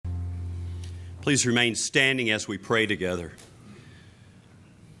Please remain standing as we pray together.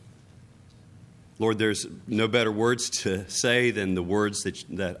 Lord, there's no better words to say than the words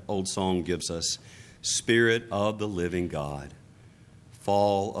that old song gives us. Spirit of the living God,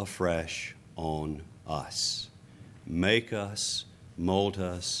 fall afresh on us. Make us, mold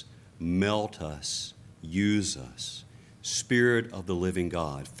us, melt us, use us. Spirit of the living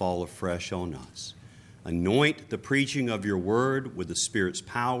God, fall afresh on us. Anoint the preaching of your word with the Spirit's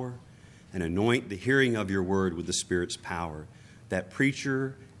power, and anoint the hearing of your word with the Spirit's power, that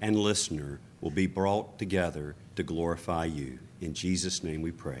preacher and listener will be brought together to glorify you. In Jesus' name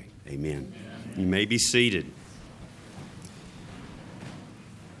we pray. Amen. You may be seated.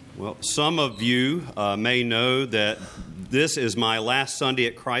 Well, some of you may know that this is my last Sunday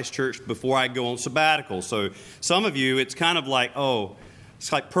at Christ Church before I go on sabbatical. So some of you, it's kind of like, oh,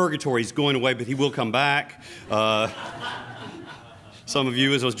 it's like purgatory. He's going away, but he will come back. Some of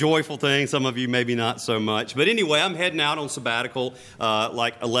you, it's a joyful thing. Some of you, maybe not so much. But anyway, I'm heading out on sabbatical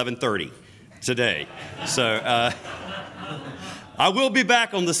like 11:30 today. So I will be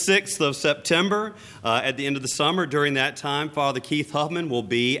back on the 6th of September at the end of the summer. During that time, Father Keith Huffman will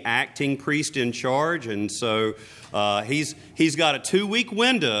be acting priest in charge. And so he's got a 2-week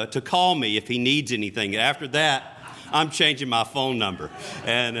window to call me if he needs anything. After that, I'm changing my phone number.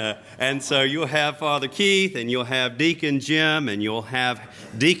 And so you'll have Father Keith, and you'll have Deacon Jim, and you'll have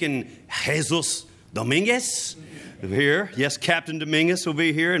Deacon Jesus Dominguez here. Yes, Captain Dominguez will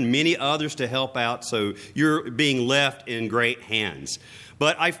be here, and many others to help out. So you're being left in great hands.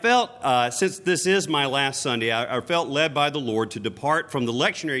 But I felt, since this is my last Sunday, I felt led by the Lord to depart from the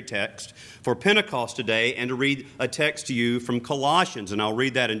lectionary text for Pentecost today and to read a text to you from Colossians, and I'll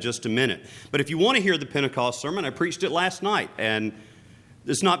read that in just a minute. But if you want to hear the Pentecost sermon, I preached it last night, and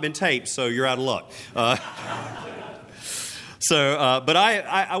it's not been taped, so you're out of luck. But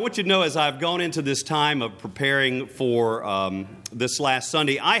I want you to know, as I've gone into this time of preparing for this last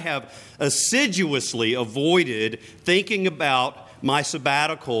Sunday, I have assiduously avoided thinking about my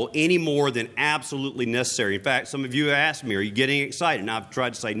sabbatical any more than absolutely necessary. In fact, some of you asked me, are you getting excited? And I've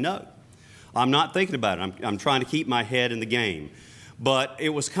tried to say, no, I'm not thinking about it. I'm trying to keep my head in the game. But it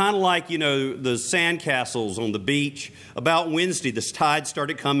was kind of like, the sandcastles on the beach. About Wednesday, the tide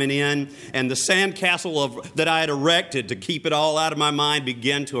started coming in, and the sandcastle that I had erected to keep it all out of my mind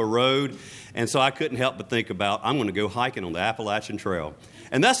began to erode. And so I couldn't help but think about, I'm going to go hiking on the Appalachian Trail.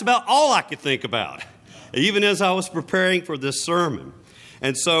 And that's about all I could think about, even as I was preparing for this sermon.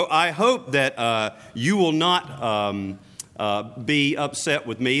 And so I hope that you will not be upset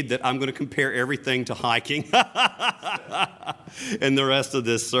with me that I'm going to compare everything to hiking in the rest of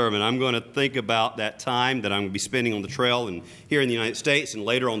this sermon. I'm going to think about that time that I'm going to be spending on the trail and here in the United States and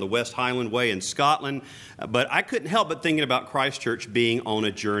later on the West Highland Way in Scotland. But I couldn't help but thinking about Christ Church being on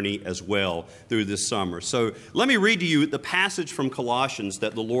a journey as well through this summer. So let me read to you the passage from Colossians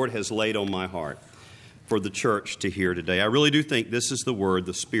that the Lord has laid on my heart for the church to hear today. I really do think this is the word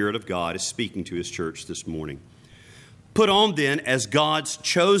the Spirit of God is speaking to His church this morning. Put on then as God's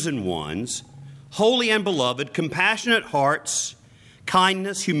chosen ones, holy and beloved, compassionate hearts,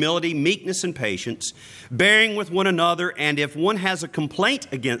 kindness, humility, meekness, and patience, bearing with one another, and if one has a complaint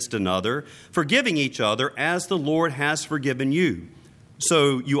against another, forgiving each other as the Lord has forgiven you.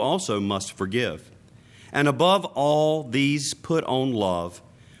 So you also must forgive. And above all these put on love,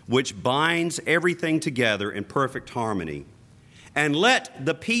 which binds everything together in perfect harmony. And let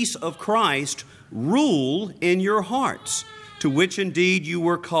the peace of Christ rule in your hearts, to which indeed you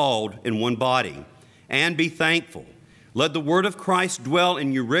were called in one body, and be thankful. Let the word of Christ dwell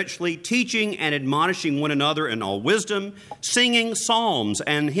in you richly, teaching and admonishing one another in all wisdom, singing psalms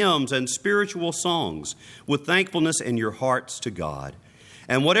and hymns and spiritual songs with thankfulness in your hearts to God.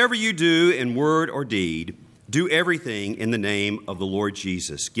 And whatever you do in word or deed, do everything in the name of the Lord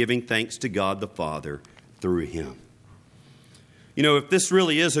Jesus, giving thanks to God the Father through Him. If this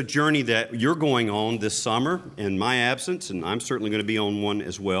really is a journey that you're going on this summer in my absence, and I'm certainly going to be on one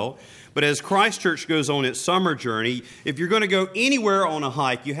as well, but as Christ Church goes on its summer journey, if you're going to go anywhere on a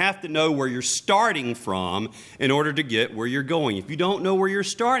hike, you have to know where you're starting from in order to get where you're going. If you don't know where you're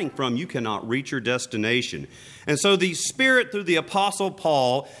starting from, you cannot reach your destination. And so the Spirit, through the Apostle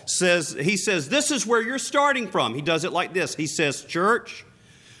Paul, says, this is where you're starting from. He does it like this. He says, church,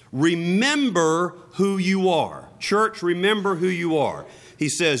 remember who you are. Church, remember who you are. He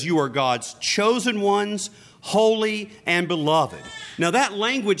says, you are God's chosen ones, holy and beloved. Now, that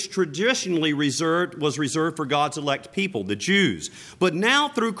language traditionally was reserved for God's elect people, the Jews. But now,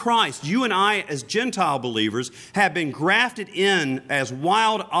 through Christ, you and I, as Gentile believers, have been grafted in as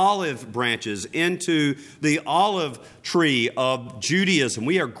wild olive branches into the olive tree of Judaism.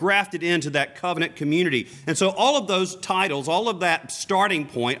 We are grafted into that covenant community. And so all of those titles, all of that starting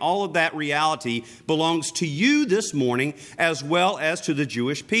point, all of that reality belongs to you this morning as well as to the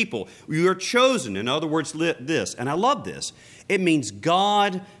Jewish people. You are chosen. In other words, this, and I love this. It means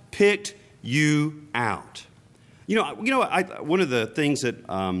God picked you out. One of the things that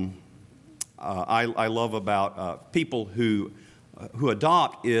I love about people who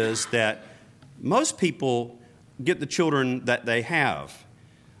adopt is that most people get the children that they have.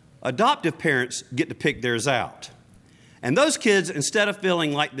 Adoptive parents get to pick theirs out. And those kids, instead of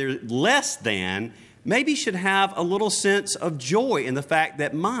feeling like they're less than, maybe should have a little sense of joy in the fact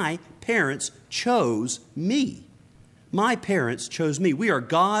that my parents chose me. My parents chose me. We are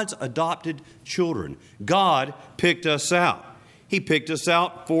God's adopted children. God picked us out. He picked us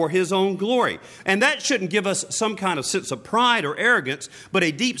out for His own glory. And that shouldn't give us some kind of sense of pride or arrogance, but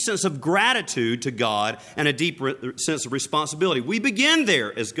a deep sense of gratitude to God and a deep sense of responsibility. We begin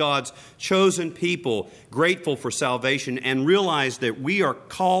there as God's chosen people, grateful for salvation, and realize that we are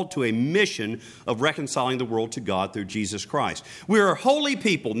called to a mission of reconciling the world to God through Jesus Christ. We are a holy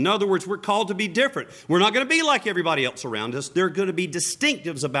people. In other words, we're called to be different. We're not going to be like everybody else around us. There are going to be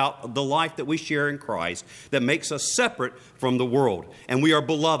distinctives about the life that we share in Christ that makes us separate from the world. And we are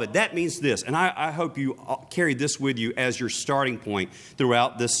beloved. That means this, and I hope you carry this with you as your starting point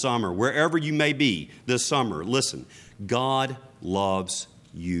throughout this summer. Wherever you may be this summer, listen, God loves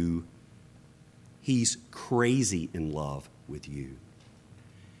you. He's crazy in love with you.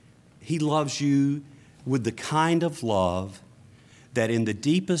 He loves you with the kind of love that in the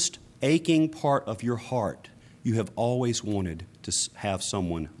deepest aching part of your heart, you have always wanted to have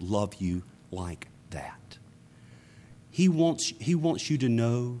someone love you like that. He wants you to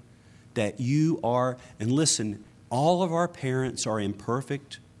know that you are, and listen, all of our parents are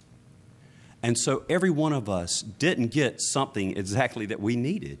imperfect. And so every one of us didn't get something exactly that we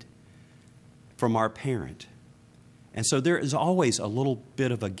needed from our parent. And so there is always a little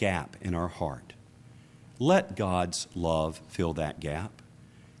bit of a gap in our heart. Let God's love fill that gap.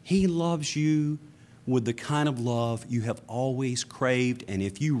 He loves you with the kind of love you have always craved. And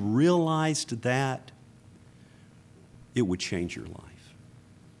if you realized that, it would change your life.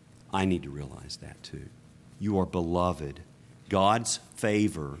 I need to realize that too. You are beloved. God's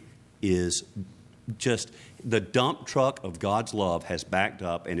favor is just, the dump truck of God's love has backed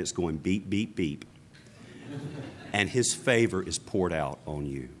up and it's going beep, beep, beep. And His favor is poured out on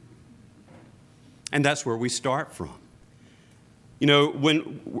you. And that's where we start from. You know,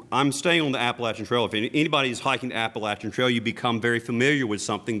 when I'm staying on the Appalachian Trail, if anybody is hiking the Appalachian Trail, you become very familiar with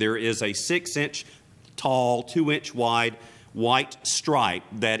something. There is a 6-inch tall, 2-inch wide white stripe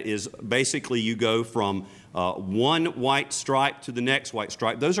that is basically you go from one white stripe to the next white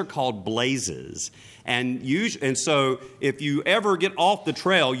stripe. Those are called blazes. And so if you ever get off the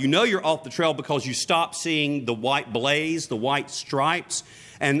trail, you know you're off the trail because you stop seeing the white blaze, the white stripes.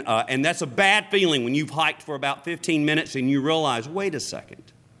 And that's a bad feeling when you've hiked for about 15 minutes and you realize, wait a second.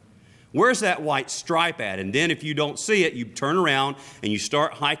 Where's that white stripe at? And then if you don't see it, you turn around and you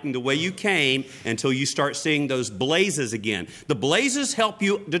start hiking the way you came until you start seeing those blazes again. The blazes help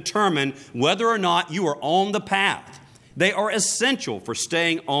you determine whether or not you are on the path. They are essential for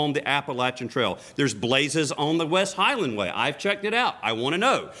staying on the Appalachian Trail. There's blazes on the West Highland Way. I've checked it out. I want to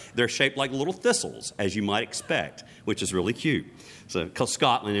know. They're shaped like little thistles, as you might expect, which is really cute. So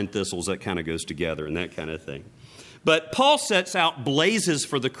Scotland and thistles, that kind of goes together and that kind of thing. But Paul sets out blazes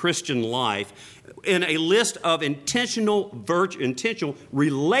for the Christian life in a list of intentional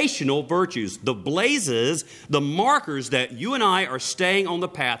relational virtues. The blazes, the markers that you and I are staying on the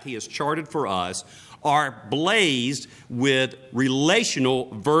path He has charted for us, are blazed with relational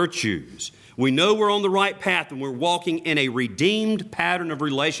virtues. We know we're on the right path and we're walking in a redeemed pattern of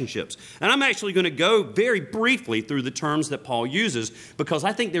relationships. And I'm actually going to go very briefly through the terms that Paul uses because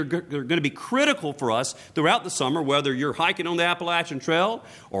I think they're going to be critical for us throughout the summer, whether you're hiking on the Appalachian Trail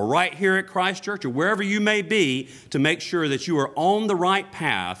or right here at Christ Church or wherever you may be, to make sure that you are on the right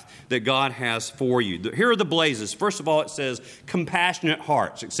path that God has for you. Here are the blazes. First of all, it says compassionate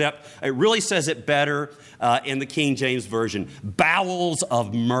hearts, except it really says it better in the King James Version, bowels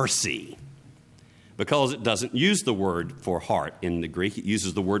of mercy. because it doesn't use the word for heart in the Greek. It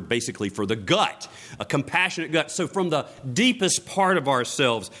uses the word basically for the gut, a compassionate gut. So from the deepest part of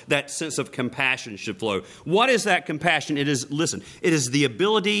ourselves, that sense of compassion should flow. What is that compassion? It is the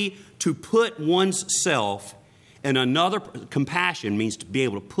ability to put one's self in another. Compassion means to be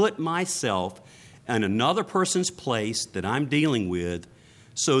able to put myself in another person's place that I'm dealing with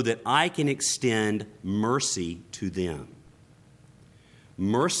so that I can extend mercy to them.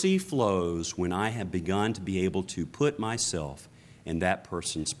 Mercy flows when I have begun to be able to put myself in that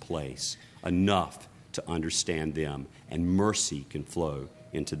person's place enough to understand them, and mercy can flow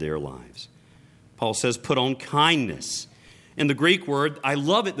into their lives. Paul says, put on kindness. In the Greek word, I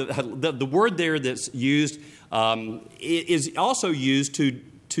love it, the word there that's used is also used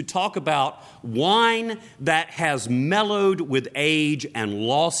to talk about wine that has mellowed with age and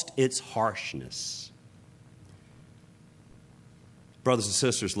lost its harshness. Brothers and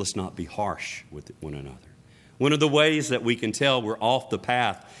sisters, let's not be harsh with one another. One of the ways that we can tell we're off the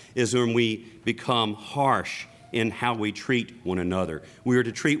path is when we become harsh in how we treat one another. We are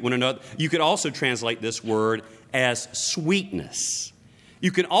to treat one another. You could also translate this word as sweetness.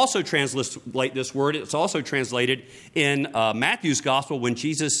 You can also translate this word. It's also translated in Matthew's gospel when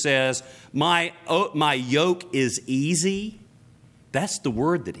Jesus says, my yoke is easy. That's the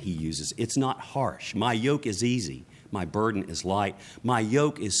word that he uses. It's not harsh. My yoke is easy. My burden is light. My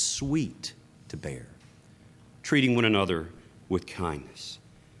yoke is sweet to bear. Treating one another with kindness.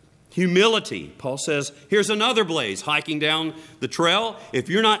 Humility. Paul says, here's another blaze hiking down the trail. If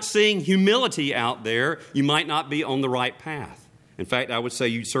you're not seeing humility out there, you might not be on the right path. In fact, I would say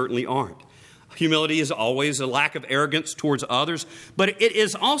you certainly aren't. Humility is always a lack of arrogance towards others, but it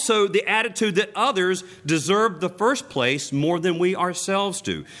is also the attitude that others deserve the first place more than we ourselves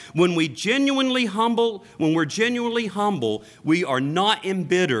do. When we're genuinely humble, we are not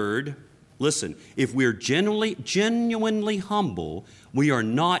embittered. Listen, if we're genuinely humble, we are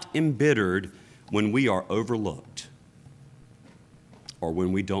not embittered when we are overlooked or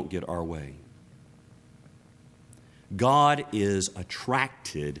when we don't get our way. God is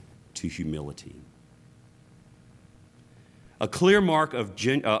attracted to humility. A clear mark of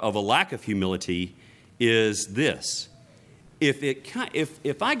a lack of humility is this.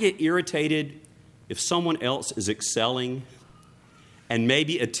 If I get irritated if someone else is excelling and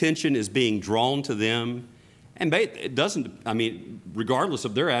maybe attention is being drawn to them, and it doesn't, regardless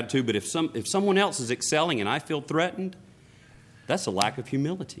of their attitude, but if someone else is excelling and I feel threatened, that's a lack of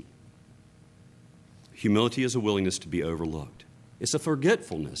humility. Humility is a willingness to be overlooked. It's a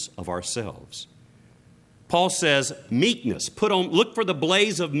forgetfulness of ourselves. Paul says meekness. Look for the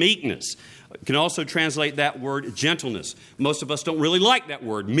blaze of meekness. You can also translate that word gentleness. Most of us don't really like that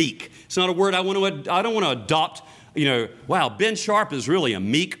word, meek. It's not a word I don't want to adopt. Wow, Ben Sharp is really a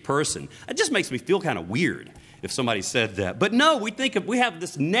meek person. It just makes me feel kind of weird if somebody said that. But no, we have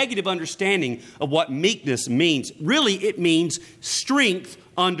this negative understanding of what meekness means. Really, it means strength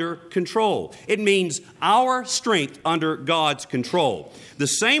under control. It means our strength under God's control. The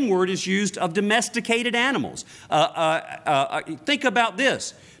same word is used of domesticated animals. Think about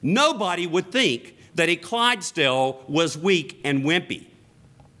this. Nobody would think that a Clydesdale was weak and wimpy.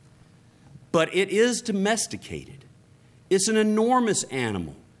 But it is domesticated. It's an enormous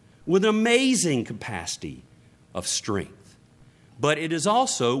animal with an amazing capacity of strength. But it is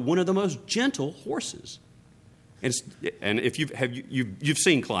also one of the most gentle horses. And if you've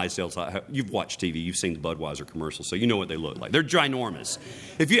seen Clydesdales, you've watched TV, you've seen the Budweiser commercials, so you know what they look like. They're ginormous.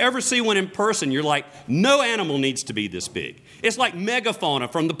 If you ever see one in person, you're like, no animal needs to be this big. It's like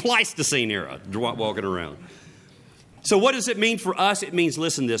megafauna from the Pleistocene era walking around. So what does it mean for us? It means,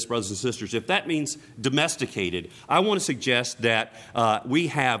 listen to this, brothers and sisters, if that means domesticated, I want to suggest that we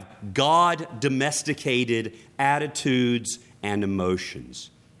have God-domesticated attitudes and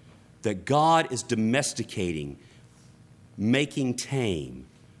emotions. That God is domesticating, making tame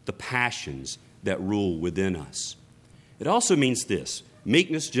the passions that rule within us. It also means this,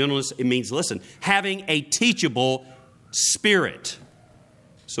 meekness, gentleness, it means, listen, having a teachable spirit.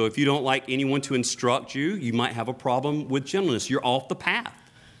 So if you don't like anyone to instruct you, you might have a problem with gentleness. You're off the path.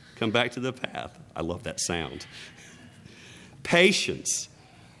 Come back to the path. I love that sound. Patience.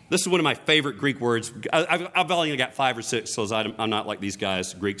 This is one of my favorite Greek words. I've only got 5 or 6, so I'm not like these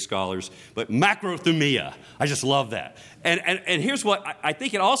guys, Greek scholars. But macrothumia, I just love that. And here's what I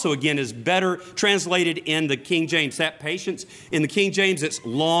think it also, again, is better translated in the King James. That patience, in the King James, it's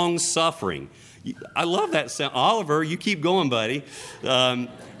long-suffering. I love that sound. Oliver, you keep going, buddy.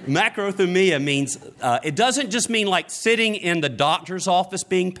 Macrothumia means, it doesn't just mean like sitting in the doctor's office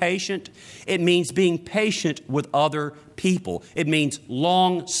being patient. It means being patient with other people. It means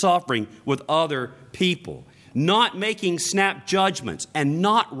long suffering with other people. Not making snap judgments and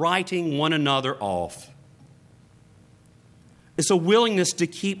not writing one another off. It's a willingness to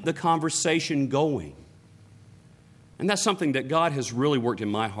keep the conversation going. And that's something that God has really worked in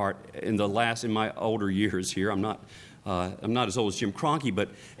my heart in my older years here. I'm not as old as Jim Cronkey, but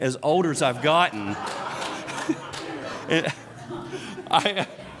as older as I've gotten,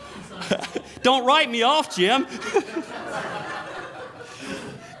 don't write me off, Jim.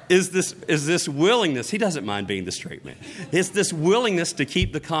 Is this willingness? He doesn't mind being the straight man. It's this willingness to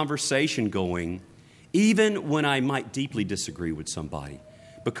keep the conversation going, even when I might deeply disagree with somebody.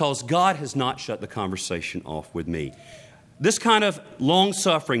 Because God has not shut the conversation off with me. This kind of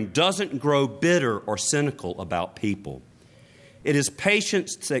long-suffering doesn't grow bitter or cynical about people. It is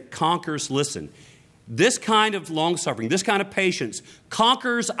patience that conquers, listen, this kind of long-suffering, this kind of patience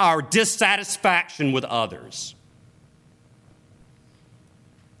conquers our dissatisfaction with others.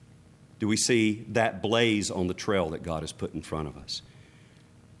 Do we see that blaze on the trail that God has put in front of us?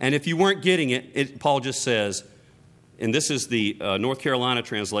 And if you weren't getting it, Paul just says, and this is the North Carolina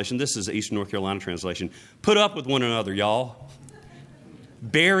translation. This is the Eastern North Carolina translation. Put up with one another, y'all.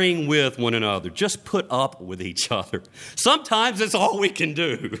 Bearing with one another. Just put up with each other. Sometimes it's all we can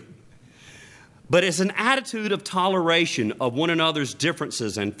do. But it's an attitude of toleration of one another's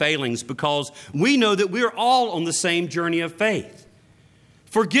differences and failings because we know that we're all on the same journey of faith.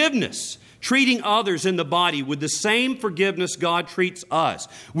 Forgiveness. Treating others in the body with the same forgiveness God treats us.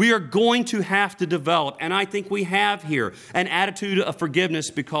 We are going to have to develop, and I think we have here, an attitude of forgiveness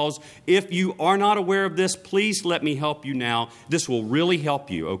because if you are not aware of this, please let me help you now. This will really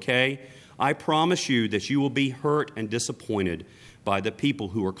help you, okay? I promise you that you will be hurt and disappointed by the people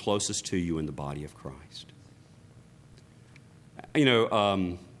who are closest to you in the body of Christ.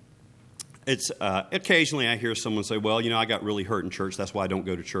 It's occasionally I hear someone say, well, I got really hurt in church. That's why I don't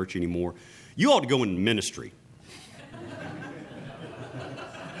go to church anymore. You ought to go into ministry.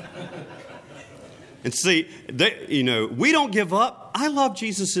 And see, we don't give up. I love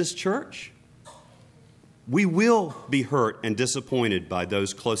Jesus' church. We will be hurt and disappointed by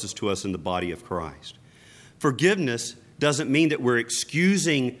those closest to us in the body of Christ. Forgiveness doesn't mean that we're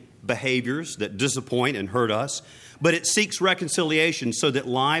excusing behaviors that disappoint and hurt us, but it seeks reconciliation so that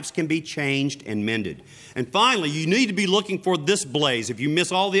lives can be changed and mended. And finally, you need to be looking for this blaze. If you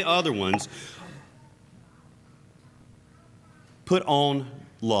miss all the other ones, put on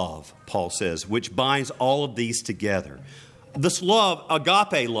love, Paul says, which binds all of these together. This love,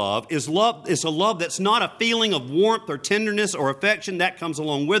 agape love, is a love that's not a feeling of warmth or tenderness or affection. That comes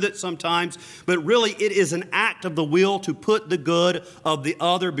along with it sometimes. But really, it is an act of the will to put the good of the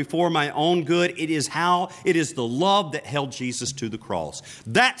other before my own good. It is the love that held Jesus to the cross.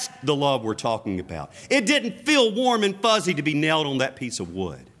 That's the love we're talking about. It didn't feel warm and fuzzy to be nailed on that piece of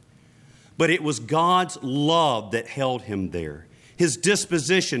wood. But it was God's love that held him there. His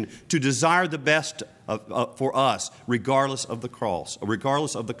disposition to desire the best for us, regardless of the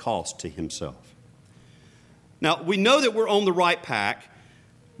cost to himself. Now, we know that we're on the right path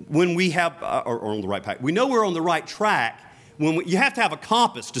when we have, We know we're on the right track when you have to have a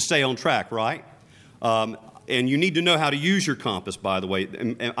compass to stay on track, right? And you need to know how to use your compass, by the way.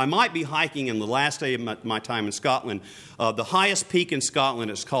 And I might be hiking in the last day of my time in Scotland. The highest peak in Scotland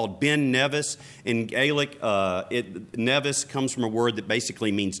is called Ben Nevis. In Gaelic, Nevis comes from a word that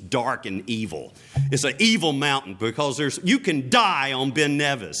basically means dark and evil. It's an evil mountain because you can die on Ben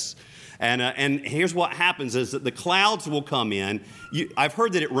Nevis. And here's what happens is that the clouds will come in. I've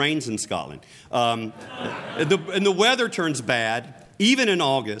heard that it rains in Scotland. And the weather turns bad, even in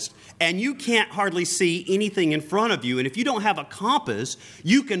August, and you can't hardly see anything in front of you. And if you don't have a compass,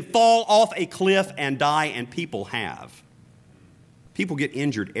 you can fall off a cliff and die, and people have. People get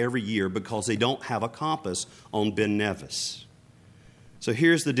injured every year because they don't have a compass on Ben Nevis. So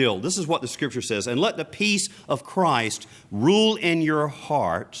here's the deal. This is what the Scripture says. And let the peace of Christ rule in your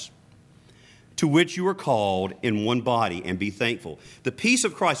hearts, to which you are called in one body, and be thankful. The peace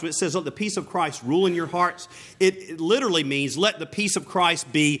of Christ, when it says let the peace of Christ rule in your hearts, it literally means let the peace of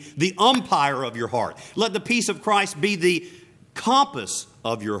Christ be the umpire of your heart. Let the peace of Christ be the compass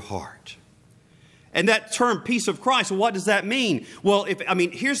of your heart. And that term, peace of Christ, well, what does that mean? Well,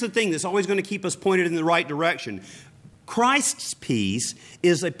 here's the thing that's always going to keep us pointed in the right direction. Christ's peace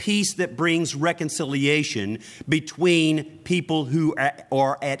is a peace that brings reconciliation between people who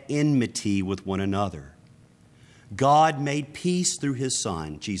are at enmity with one another. God made peace through his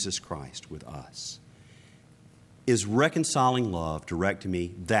Son, Jesus Christ, with us. Is reconciling love direct to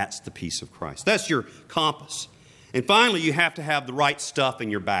me? That's the peace of Christ. That's your compass. And finally, you have to have the right stuff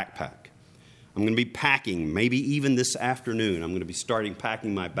in your backpack. I'm going to be packing, maybe even this afternoon. I'm going to be starting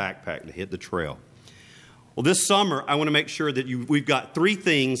packing my backpack to hit the trail. Well, this summer, I want to make sure that we've got 3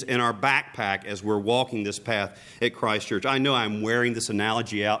 things in our backpack as we're walking this path at Christ Church. I know I'm wearing this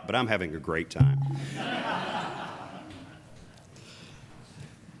analogy out, but I'm having a great time.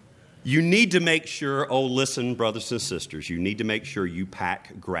 You need to make sure, listen, brothers and sisters, you need to make sure you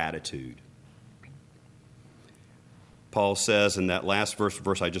pack gratitude. Paul says in that last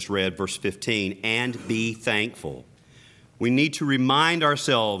verse I just read, verse 15, and be thankful. We need to remind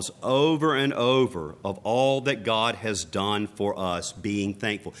ourselves over and over of all that God has done for us, being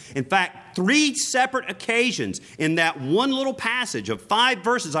thankful. In fact, 3 separate occasions in that one little passage of 5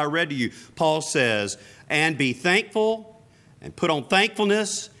 verses I read to you, Paul says, and be thankful, and put on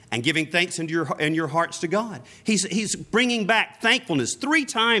thankfulness, and giving thanks in your hearts to God. He's bringing back thankfulness 3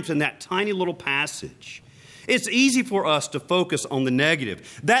 times in that tiny little passage. It's easy for us to focus on the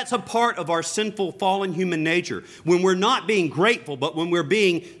negative. That's a part of our sinful, fallen human nature. When we're not being grateful, but when we're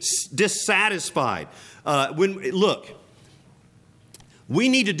being dissatisfied. Look, we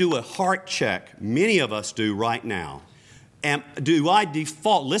need to do a heart check. Many of us do right now. And do I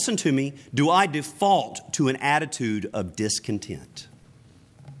default, listen to me, do I default to an attitude of discontent?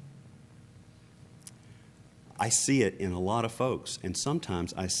 I see it in a lot of folks, and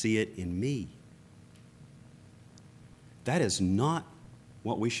sometimes I see it in me. That is not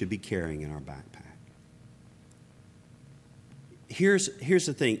what we should be carrying in our backpack. Here's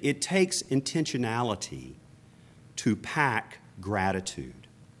the thing. It takes intentionality to pack gratitude.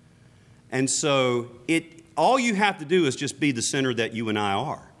 And so all you have to do is just be the sinner that you and I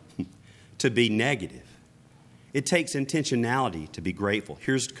are, to be negative. It takes intentionality to be grateful.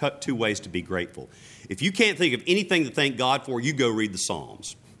 Here's 2 ways to be grateful. If you can't think of anything to thank God for, you go read the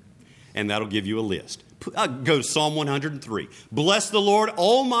Psalms, and that'll give you a list. Go to Psalm 103. Bless the Lord,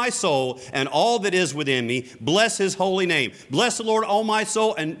 O my soul, and all that is within me. Bless his holy name. Bless the Lord, O my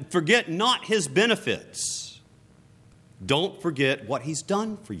soul, and forget not his benefits. Don't forget what he's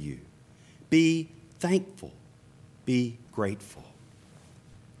done for you. Be thankful. Be grateful.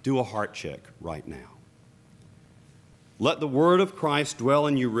 Do a heart check right now. Let the word of Christ dwell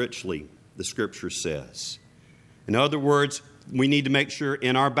in you richly, the Scripture says. In other words, we need to make sure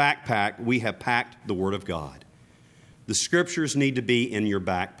in our backpack we have packed the Word of God. The Scriptures need to be in your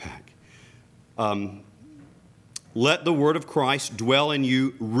backpack. Let the Word of Christ dwell in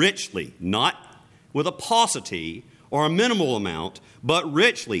you richly, not with a paucity or a minimal amount, but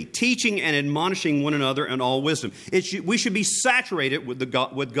richly, teaching and admonishing one another in all wisdom. We should be saturated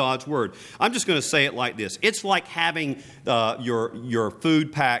with God's Word. I'm just going to say it like this. It's like having your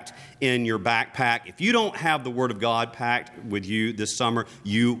food packed in your backpack. If you don't have the Word of God packed with you this summer,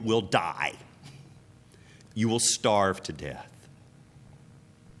 you will die. You will starve to death.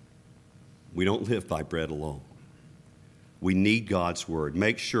 We don't live by bread alone. We need God's Word.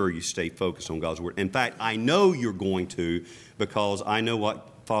 Make sure you stay focused on God's Word. In fact, I know you're going to, because I know what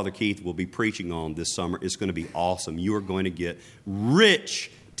Father Keith will be preaching on this summer. It's going to be awesome. You are going to get rich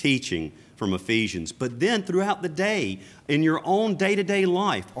teaching from Ephesians. But then throughout the day, in your own day-to-day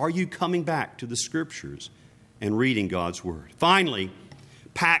life, are you coming back to the Scriptures and reading God's Word? Finally,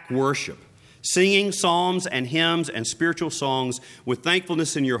 pack worship. Singing psalms and hymns and spiritual songs with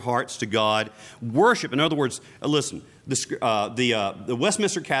thankfulness in your hearts to God. Worship, in other words, listen, the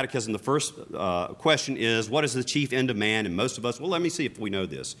Westminster Catechism, the first question is, what is the chief end of man? And most of us, well, let me see if we know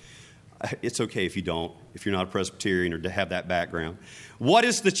this. It's okay if you don't, if you're not a Presbyterian or to have that background. What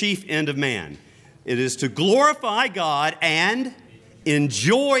is the chief end of man? It is to glorify God and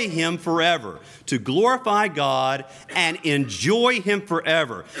enjoy Him forever. To glorify God and enjoy Him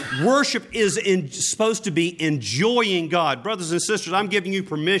forever. Worship is supposed to be enjoying God. Brothers and sisters, I'm giving you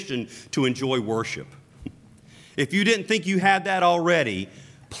permission to enjoy worship. If you didn't think you had that already,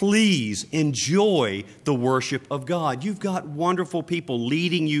 please enjoy the worship of God. You've got wonderful people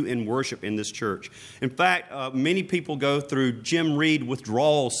leading you in worship in this church. In fact, many people go through Jim Reed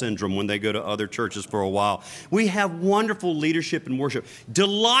withdrawal syndrome when they go to other churches for a while. We have wonderful leadership in worship.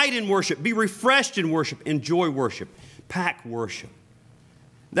 Delight in worship. Be refreshed in worship. Enjoy worship. Pack worship.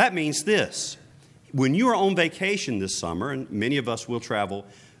 That means this. When you are on vacation this summer, and many of us will travel,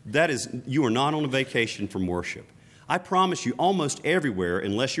 that is, you are not on a vacation from worship. I promise you, almost everywhere,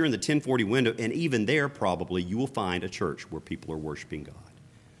 unless you're in the 1040 window, and even there probably, you will find a church where people are worshiping God.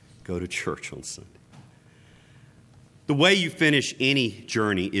 Go to church on Sunday. The way you finish any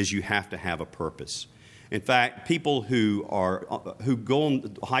journey is you have to have a purpose. In fact, people who go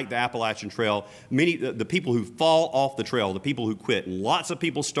on hike the Appalachian Trail, the people who fall off the trail, the people who quit, and lots of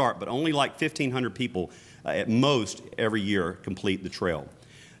people start, but only like 1,500 people at most every year complete the trail.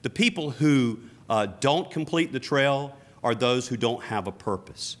 The people who don't complete the trail are those who don't have a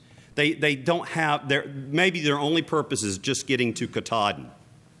purpose. They don't have maybe their only purpose is just getting to Katahdin,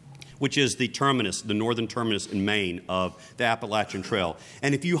 which is the terminus, the northern terminus in Maine of the Appalachian Trail.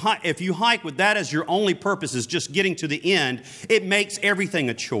 And if you hike with that as your only purpose is just getting to the end, it makes everything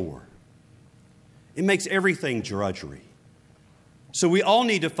a chore. It makes everything drudgery. So we all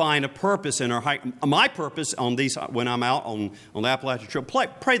need to find a purpose in our hike. My purpose on these, when I'm out on the Appalachian Trail,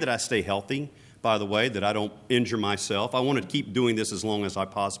 pray that I stay healthy, by the way, that I don't injure myself. I want to keep doing this as long as I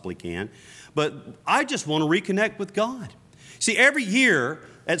possibly can. But I just want to reconnect with God. See, every year,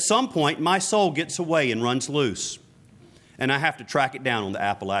 at some point, my soul gets away and runs loose. And I have to track it down on the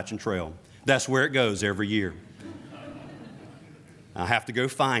Appalachian Trail. That's where it goes every year. I have to go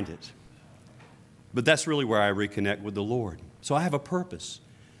find it. But that's really where I reconnect with the Lord. So I have a purpose.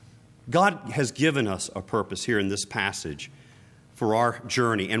 God has given us a purpose here in this passage for our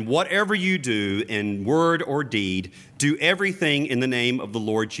journey. And whatever you do in word or deed, do everything in the name of the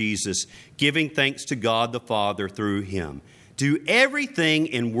Lord Jesus, giving thanks to God the Father through Him. Do everything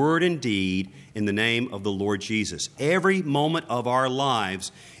in word and deed in the name of the Lord Jesus. Every moment of our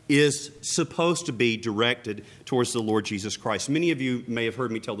lives is supposed to be directed towards the Lord Jesus Christ. Many of you may have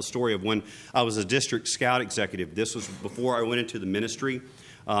heard me tell the story of when I was a district scout executive. This was before I went into the ministry.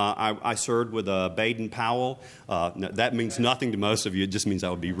 I served with Baden-Powell. That means nothing to most of you. It just means I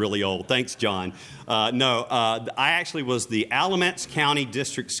would be really old. Thanks, John. I actually was the Alamance County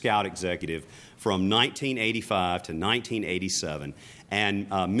District Scout Executive from 1985 to 1987. And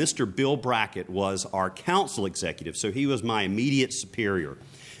Mr. Bill Brackett was our council executive, so he was my immediate superior.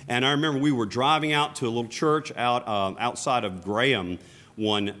 And I remember we were driving out to a little church outside of Graham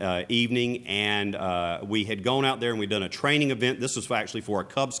one evening, and we had gone out there and we'd done a training event. This was actually for a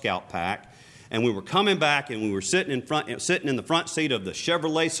Cub Scout pack. And we were coming back, and we were sitting in the front seat of the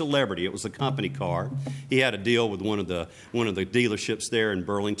Chevrolet Celebrity. It was the company car. He had a deal with one of the dealerships there in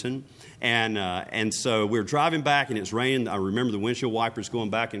Burlington, and so we were driving back, and it was raining. I remember the windshield wipers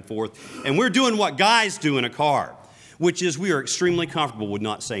going back and forth, and we're doing what guys do in a car, which is we are extremely comfortable with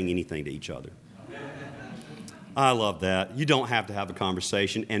not saying anything to each other. I love that. You don't have to have a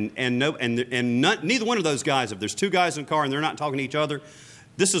conversation, and neither one of those guys. If there's two guys in a car and they're not talking to each other,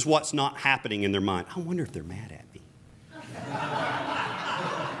 this is what's not happening in their mind. I wonder if they're mad at me.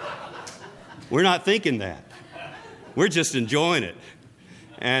 We're not thinking that. We're just enjoying it.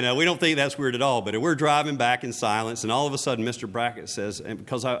 And we don't think that's weird at all. But we're driving back in silence, and all of a sudden Mr. Brackett says, and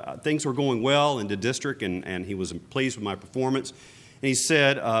because things were going well in the district, and he was pleased with my performance, and he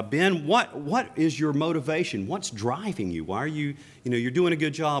said, Ben, what is your motivation? What's driving you? Why are you're doing a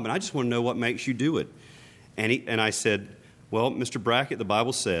good job, and I just want to know what makes you do it. And I said, well, Mr. Brackett, the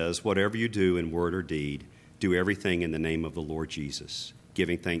Bible says, whatever you do in word or deed, do everything in the name of the Lord Jesus,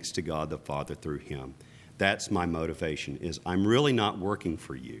 giving thanks to God the Father through Him. That's my motivation, is I'm really not working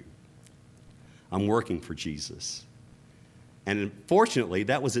for you. I'm working for Jesus. And fortunately,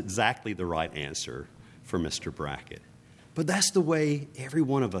 that was exactly the right answer for Mr. Brackett. But that's the way every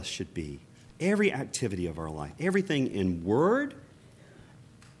one of us should be. Every activity of our life, everything in word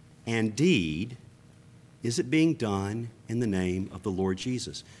and deed, is it being done in the name of the Lord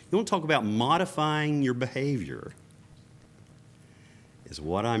Jesus? You want to talk about modifying your behavior. Is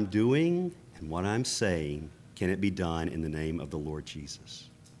what I'm doing and what I'm saying, can it be done in the name of the Lord Jesus?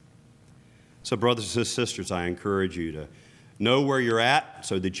 So brothers and sisters, I encourage you to know where you're at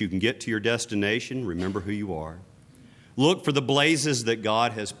so that you can get to your destination. Remember who you are. Look for the blazes that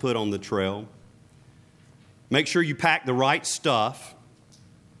God has put on the trail. Make sure you pack the right stuff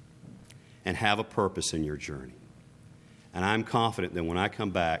and have a purpose in your journey. And I'm confident that when I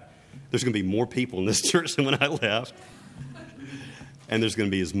come back, there's going to be more people in this church than when I left. And there's going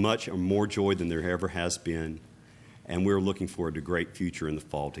to be as much or more joy than there ever has been. And we're looking forward to a great future in the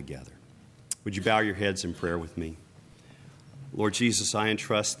fall together. Would you bow your heads in prayer with me? Lord Jesus, I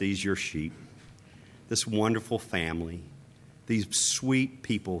entrust these, your sheep, this wonderful family, these sweet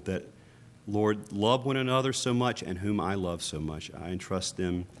people that, Lord, love one another so much and whom I love so much. I entrust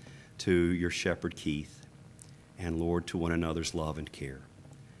them to your shepherd Keith, and Lord, to one another's love and care.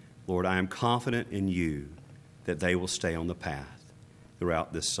 Lord, I am confident in you that they will stay on the path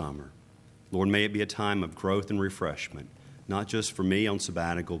throughout this summer. Lord, may it be a time of growth and refreshment, not just for me on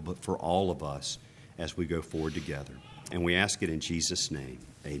sabbatical, but for all of us as we go forward together. And we ask it in Jesus' name.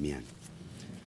 Amen.